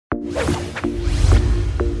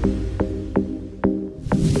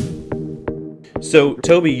So,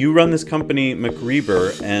 Toby, you run this company,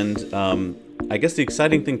 MacRebur, and I guess the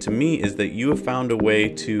exciting thing to me is that you have found a way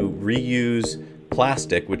to reuse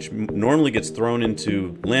plastic, which normally gets thrown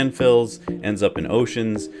into landfills, ends up in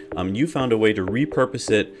oceans. You found a way to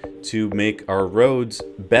repurpose it to make our roads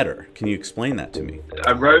better. Can you explain that to me?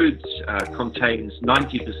 A road contains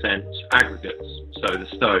 90% aggregates, so the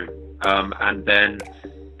stone, and then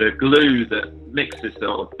the glue that mixes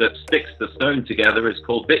that sticks the stone together is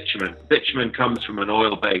called bitumen. Bitumen comes from an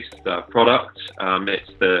oil-based product.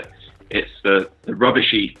 It's the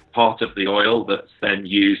rubbishy part of the oil that's then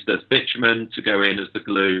used as bitumen to go in as the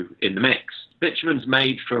glue in the mix. Bitumen's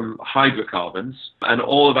made from hydrocarbons, and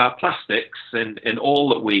all of our plastics in all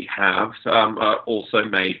that we have are also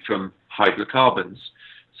made from hydrocarbons.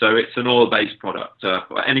 So it's an oil-based product.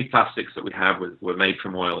 Any plastics that we have were made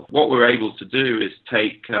from oil. What we're able to do is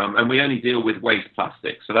take, and we only deal with waste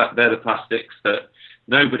plastics. So they're the plastics that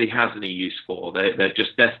nobody has any use for. They're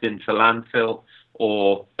just destined for landfill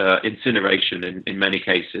or incineration in many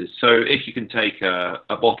cases. So if you can take a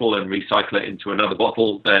bottle and recycle it into another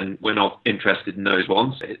bottle, then we're not interested in those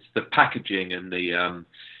ones. It's the packaging and the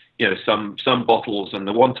some bottles and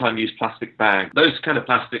the one-time use plastic bag, those kind of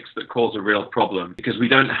plastics that cause a real problem because we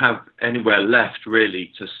don't have anywhere left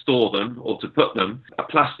really to store them or to put them. A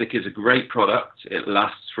plastic is a great product. It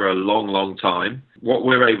lasts for a long, long time. What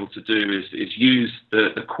we're able to do is use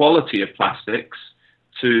the quality of plastics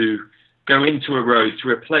to go into a road to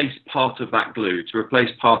replace part of that glue, to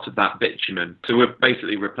replace part of that bitumen. So we're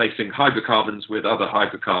basically replacing hydrocarbons with other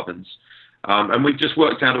hydrocarbons. And we've just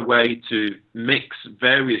worked out a way to mix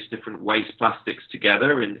various different waste plastics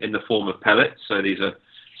together in the form of pellets. So these are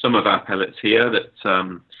some of our pellets here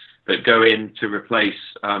that go in to replace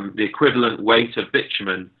the equivalent weight of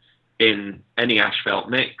bitumen in any asphalt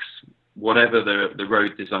mix, whatever the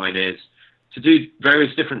road design is, to do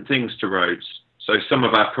various different things to roads. So some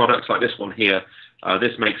of our products, like this one here,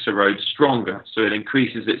 this makes a road stronger, so it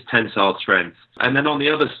increases its tensile strength. And then on the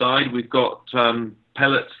other side, we've got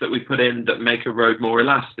pellets that we put in that make a road more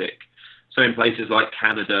elastic. So in places like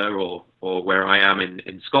Canada or where I am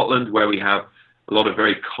in Scotland, where we have a lot of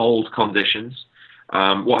very cold conditions,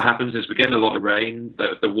 what happens is we get a lot of rain.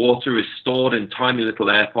 The water is stored in tiny little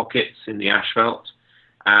air pockets in the asphalt.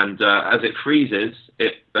 And as it freezes,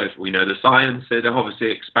 we know the science, it obviously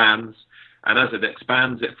expands. And as it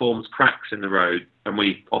expands, it forms cracks in the road. And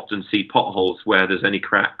we often see potholes where there's any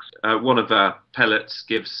cracks. One of our pellets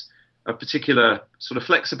gives a particular sort of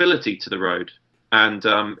flexibility to the road, and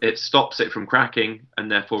it stops it from cracking and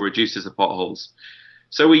therefore reduces the potholes.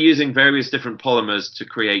 So we're using various different polymers to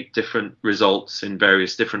create different results in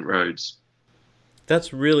various different roads.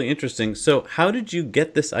 That's really interesting. So how did you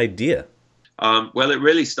get this idea? Well, it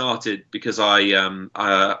really started because I'm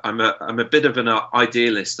a bit of an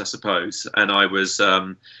idealist, I suppose, and I was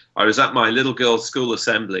at my little girl's school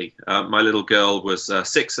assembly. My little girl was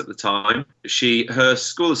 6 at the time. Her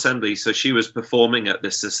school assembly, so she was performing at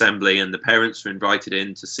this assembly, and the parents were invited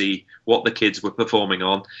in to see what the kids were performing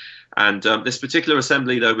on. And this particular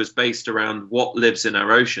assembly, though, was based around what lives in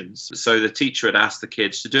our oceans. So the teacher had asked the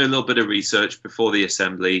kids to do a little bit of research before the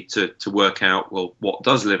assembly to work out, well, what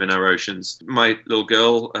does live in our oceans. My little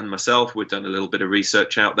girl and myself, we'd done a little bit of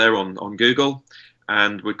research out there on Google,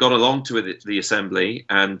 and we got along to the assembly.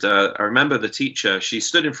 And I remember the teacher, she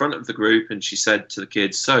stood in front of the group and she said to the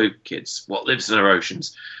kids, "So, kids, what lives in our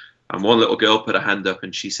oceans?" And one little girl put her hand up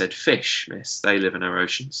and she said, "Fish, miss, they live in our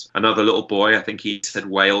oceans." Another little boy, I think he said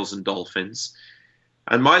whales and dolphins.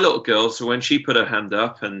 And my little girl, so when she put her hand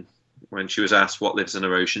up and when she was asked what lives in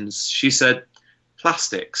our oceans, she said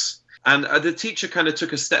plastics. And the teacher kind of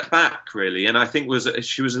took a step back, really, and I think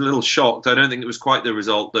she was a little shocked. I don't think it was quite the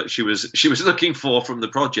result that she was looking for from the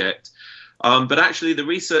project. But actually, the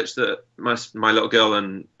research that my little girl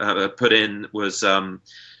put in was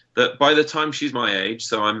that by the time she's my age,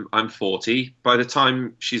 so I'm 40, by the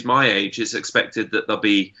time she's my age, it's expected that there'll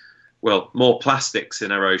be, well, more plastics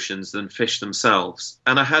in our oceans than fish themselves.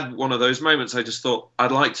 And I had one of those moments. I just thought,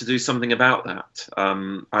 I'd like to do something about that.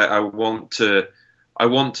 I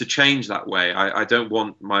want to change that way. I don't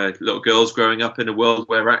want my little girls growing up in a world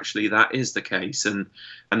where actually that is the case. And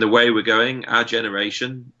the way we're going, our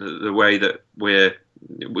generation, the way that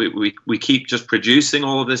we keep just producing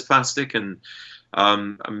all of this plastic, and a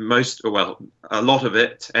lot of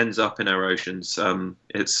it ends up in our oceans.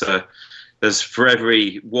 There's for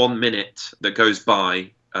every 1 minute that goes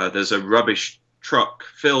by, there's a rubbish truck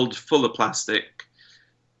filled full of plastic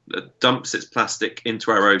that dumps its plastic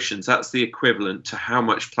into our oceans. That's the equivalent to how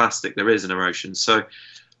much plastic there is in our oceans. So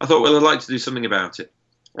I thought, well, I'd like to do something about it.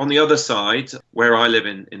 On the other side, where I live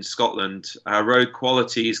in Scotland, our road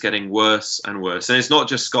quality is getting worse and worse. And it's not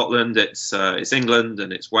just Scotland; it's England,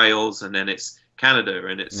 and it's Wales, and then it's Canada,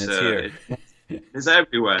 and And it's here. it's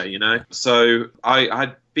everywhere. You know. So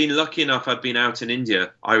I'd been lucky enough. I'd been out in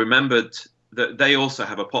India. I remembered that they also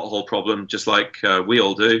have a pothole problem, just like we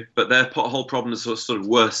all do. But their pothole problems are sort of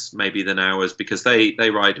worse maybe than ours because they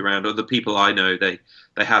ride around. Or the people I know, they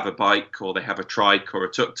have a bike or they have a trike or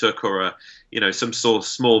a tuk-tuk or a some sort of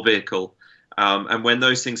small vehicle. And when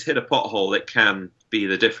those things hit a pothole, it can be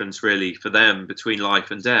the difference really for them between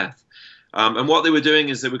life and death. And what they were doing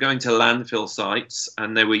is they were going to landfill sites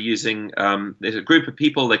and they were using there's a group of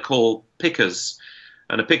people they call pickers.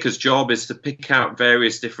 And a picker's job is to pick out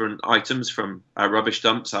various different items from our rubbish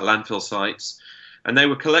dumps, our landfill sites. And they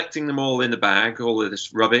were collecting them all in the bag, all of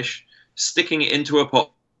this rubbish, sticking it into a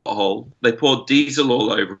pothole. They poured diesel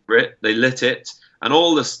all over it. They lit it. And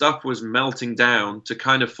all the stuff was melting down to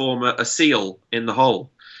kind of form a seal in the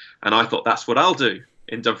hole. And I thought, that's what I'll do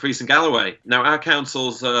in Dumfries and Galloway. Now, our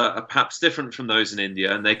councils are perhaps different from those in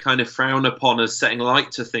India, and they kind of frown upon us setting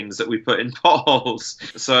light to things that we put in potholes.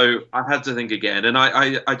 So I had to think again. And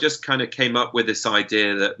I just kind of came up with this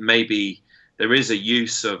idea that maybe there is a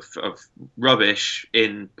use of rubbish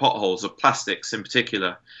in potholes, of plastics in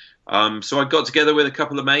particular. So I got together with a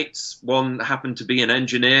couple of mates. One happened to be an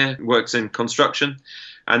engineer, works in construction,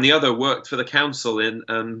 and the other worked for the council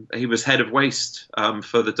he was head of waste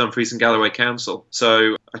for the Dumfries and Galloway Council.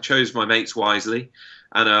 So I chose my mates wisely,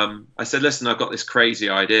 and I said, listen, I've got this crazy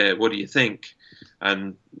idea. What do you think?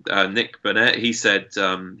 And Nick Burnett, he said,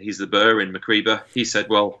 he's the Burr in MacRebur. He said,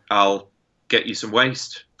 well, I'll get you some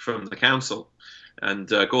waste from the council. And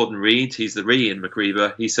Gordon Reed, he's the Ree in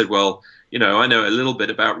MacRebur, he said, well, I know a little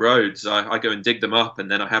bit about roads. I go and dig them up and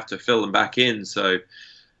then I have to fill them back in. So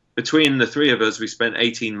between the three of us, we spent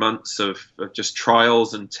 18 months of just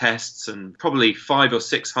trials and tests and probably 500 or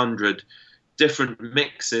 600 different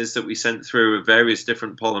mixes that we sent through of various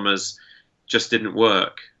different polymers just didn't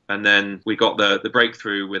work. And then we got the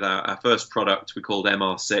breakthrough with our first product we called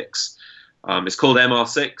MR6. It's called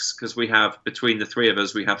MR6 because between the three of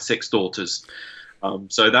us, we have 6 daughters.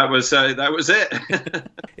 So that was it.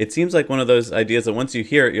 It seems like one of those ideas that once you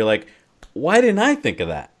hear it, you're like, why didn't I think of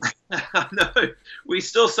that? No, we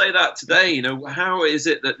still say that today. How is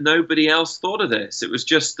it that nobody else thought of this? It was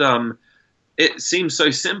just, it seems so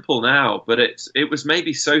simple now, but it was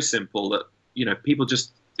maybe so simple that, people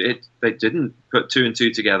just, they didn't put 2 and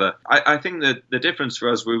 2 together. I think that the difference for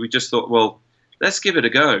us, we just thought, well, let's give it a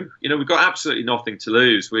go. We've got absolutely nothing to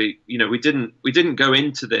lose. We didn't go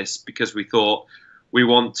into this because we thought we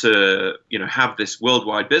want to, have this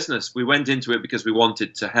worldwide business. We went into it because we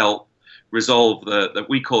wanted to help resolve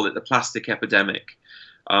we call it the plastic epidemic.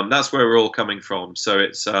 That's where we're all coming from. So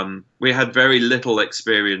it's we had very little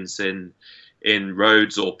experience in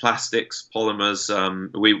roads or plastics, polymers.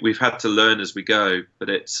 We've had to learn as we go, but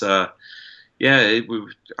it's I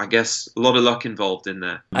guess a lot of luck involved in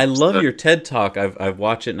there. I love your TED Talk. I've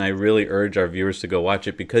watched it, and I really urge our viewers to go watch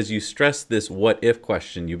it because you stress this what if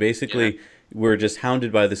question. You basically were just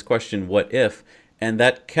hounded by this question, what if? And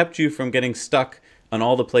that kept you from getting stuck on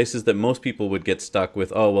all the places that most people would get stuck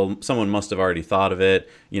with, oh, well, someone must have already thought of it,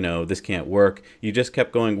 this can't work. You just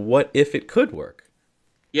kept going, what if it could work?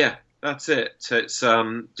 Yeah, that's it. So it's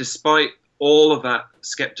despite all of that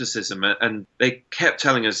skepticism, and they kept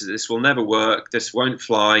telling us this will never work, this won't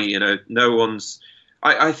fly, no one's.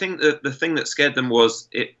 I think that the thing that scared them was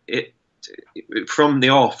it from the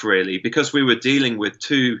off, really, because we were dealing with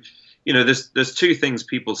two. There's 2 things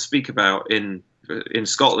people speak about in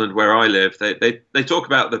Scotland where I live. They talk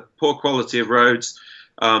about the poor quality of roads,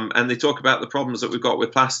 and they talk about the problems that we've got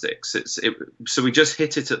with plastics. So we just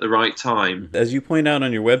hit it at the right time. As you point out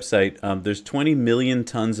on your website, there's 20 million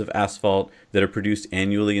tons of asphalt that are produced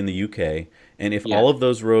annually in the UK. And if all of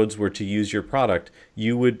those roads were to use your product,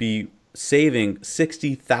 you would be saving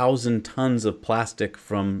 60,000 tons of plastic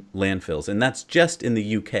from landfills. And that's just in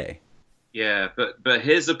the UK. Yeah, but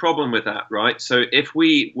here's the problem with that, right? So if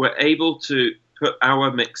we were able to put our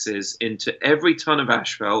mixes into every ton of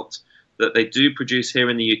asphalt that they do produce here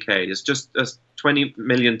in the UK, it's just 20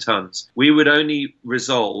 million tons, we would only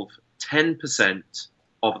resolve 10%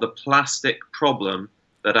 of the plastic problem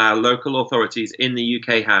that our local authorities in the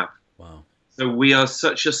UK have. Wow. So we are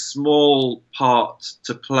such a small part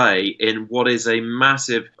to play in what is a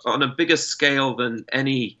massive, on a bigger scale than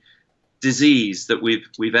any disease that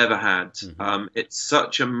we've ever had. Mm-hmm. It's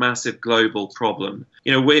such a massive global problem.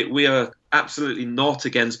 We are absolutely not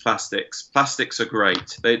against plastics. Plastics are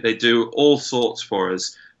great. They do all sorts for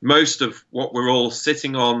us. Most of what we're all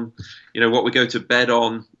sitting on, what we go to bed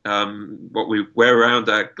on, what we wear around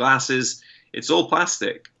our glasses, it's all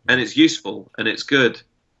plastic, and it's useful and it's good.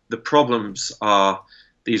 The problems are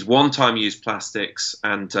these one-time use plastics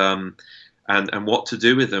and what to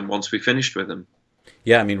do with them once we finished with them.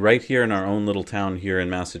 Yeah, I mean, right here in our own little town here in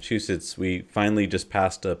Massachusetts, we finally just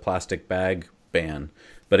passed a plastic bag ban,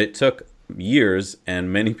 but it took years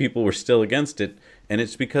and many people were still against it. And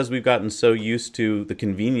it's because we've gotten so used to the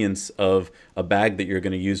convenience of a bag that you're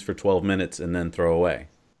going to use for 12 minutes and then throw away.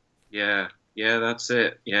 Yeah, yeah, that's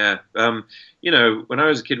it. Yeah. When I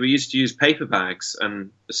was a kid, we used to use paper bags.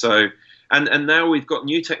 And now we've got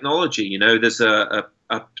new technology. There's a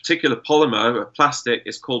particular polymer, a plastic,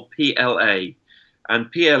 it's called PLA. And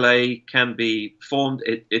PLA can be formed,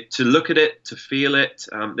 to look at it, to feel it.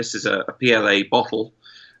 This is a PLA bottle.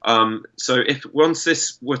 So if once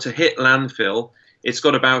this were to hit landfill, it's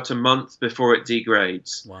got about a month before it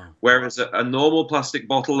degrades. Wow. Whereas a normal plastic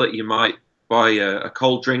bottle that you might buy a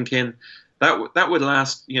cold drink in, that would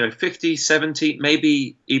last 50, 70,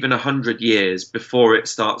 maybe even 100 years before it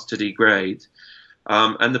starts to degrade.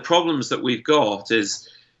 And the problems that we've got is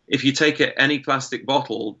if you take any plastic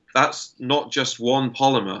bottle, that's not just one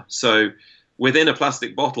polymer. So within a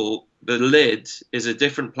plastic bottle, the lid is a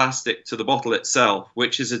different plastic to the bottle itself,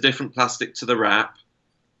 which is a different plastic to the wrap,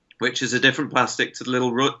 which is a different plastic to the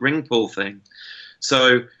little ring pull thing.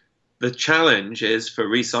 So the challenge is for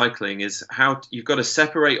recycling is how you've got to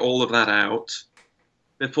separate all of that out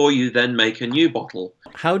before you then make a new bottle.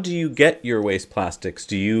 How do you get your waste plastics?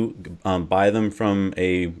 Do you buy them from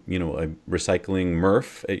a recycling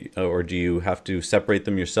MRF, or do you have to separate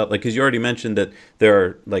them yourself? Like, because you already mentioned that there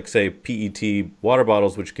are, like, say, PET water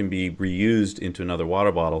bottles which can be reused into another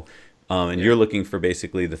water bottle. And you're looking for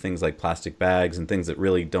basically the things like plastic bags and things that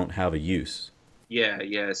really don't have a use.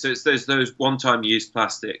 Yeah. So it's those one-time use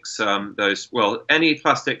plastics, any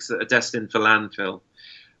plastics that are destined for landfill.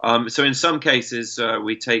 So in some cases,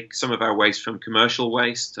 we take some of our waste from commercial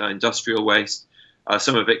waste, industrial waste.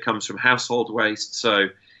 Some of it comes from household waste. So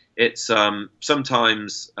it's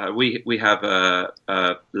sometimes we have a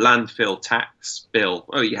landfill tax bill.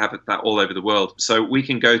 Oh, you have that all over the world. So we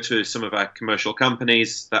can go to some of our commercial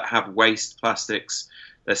companies that have waste plastics.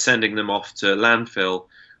 They're sending them off to landfill.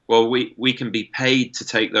 Well, we can be paid to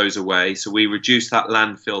take those away, so we reduce that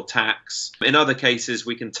landfill tax. In other cases,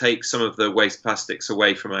 we can take some of the waste plastics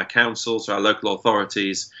away from our councils or our local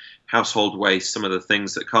authorities, household waste, some of the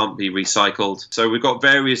things that can't be recycled. So we've got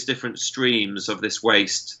various different streams of this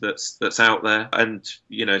waste that's out there. And,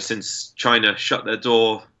 since China shut their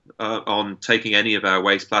door on taking any of our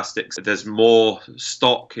waste plastics, there's more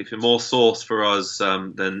stock, more source for us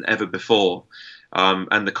than ever before.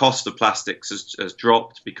 And the cost of plastics has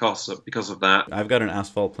dropped because of that. I've got an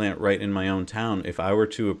asphalt plant right in my own town. If I were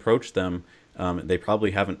to approach them, they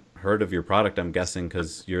probably haven't heard of your product, I'm guessing,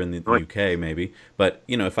 because you're in the UK maybe. But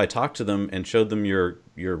if I talked to them and showed them your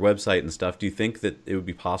website and stuff, do you think that it would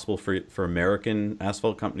be possible for American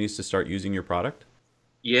asphalt companies to start using your product?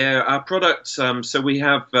 Yeah, our products. So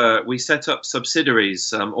we set up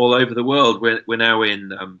subsidiaries all over the world. We're now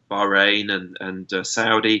in Bahrain and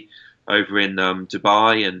Saudi, over in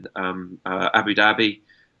Dubai and Abu Dhabi,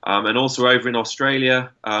 and also over in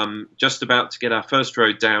Australia. Just about to get our first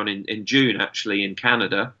road down in June, actually, in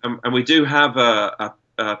Canada. And we do have a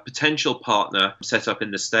potential partner set up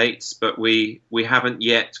in the States, but we haven't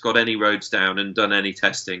yet got any roads down and done any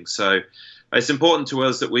testing. So it's important to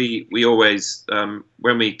us that we always,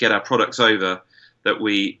 when we get our products over, that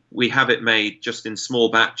we have it made just in small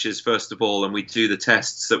batches, first of all, and we do the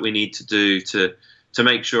tests that we need to do to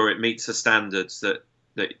make sure it meets the standards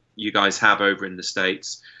that you guys have over in the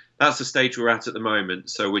States. That's the stage we're at the moment.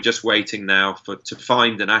 So we're just waiting now to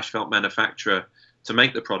find an asphalt manufacturer to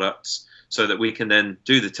make the products so that we can then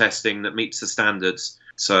do the testing that meets the standards.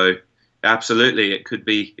 So absolutely, it could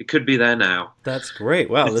be there now. That's great.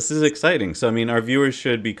 Wow, this is exciting. So, I mean, our viewers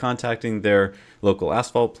should be contacting their local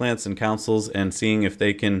asphalt plants and councils and seeing if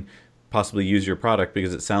they can possibly use your product,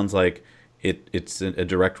 because it sounds like it's a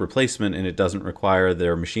direct replacement and it doesn't require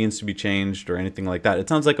their machines to be changed or anything like that. It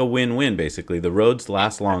sounds like a win-win, basically. The roads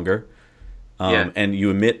last longer, and you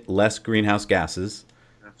emit less greenhouse gases.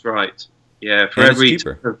 That's right. Yeah, for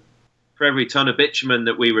every ton of bitumen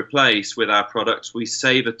that we replace with our products, we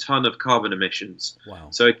save a ton of carbon emissions. Wow.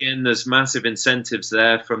 So again, there's massive incentives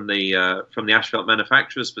there from the asphalt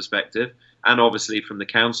manufacturer's perspective, and obviously from the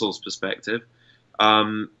council's perspective.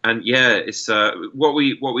 And yeah, it's what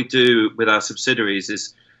we do with our subsidiaries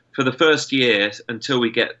is for the first year until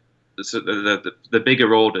we get the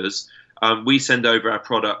bigger orders, we send over our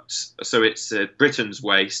products. So it's Britain's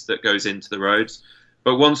waste that goes into the roads.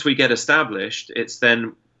 But once we get established, it's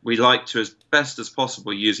then we like to, as best as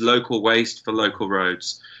possible, use local waste for local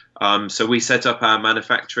roads. So we set up our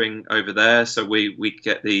manufacturing over there. So we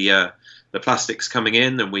get the plastics coming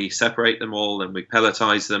in, and we separate them all, and we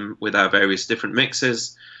pelletize them with our various different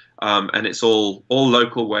mixes. And it's all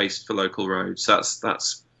local waste for local roads.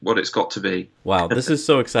 That's what it's got to be. Wow, this is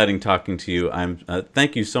so exciting talking to you.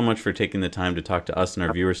 Thank you so much for taking the time to talk to us and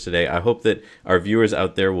our viewers today. I hope that our viewers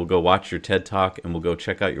out there will go watch your TED Talk and will go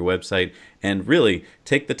check out your website and really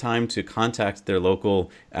take the time to contact their local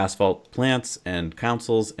asphalt plants and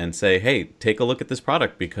councils and say, hey, take a look at this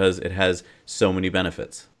product because it has so many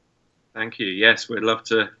benefits. Thank you. Yes, we'd love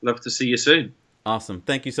to see you soon. Awesome.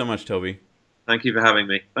 Thank you so much, Toby. Thank you for having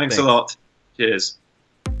me. Thanks a lot. Cheers.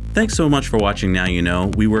 Thanks so much for watching Now You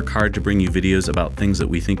Know. We work hard to bring you videos about things that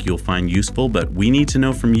we think you'll find useful, but we need to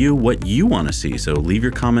know from you what you want to see, so leave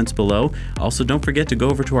your comments below. Also, don't forget to go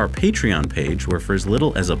over to our Patreon page, where for as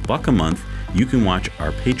little as $1 a month, you can watch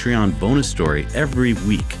our Patreon bonus story every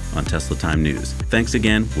week on Tesla Time News. Thanks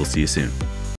again. We'll see you soon.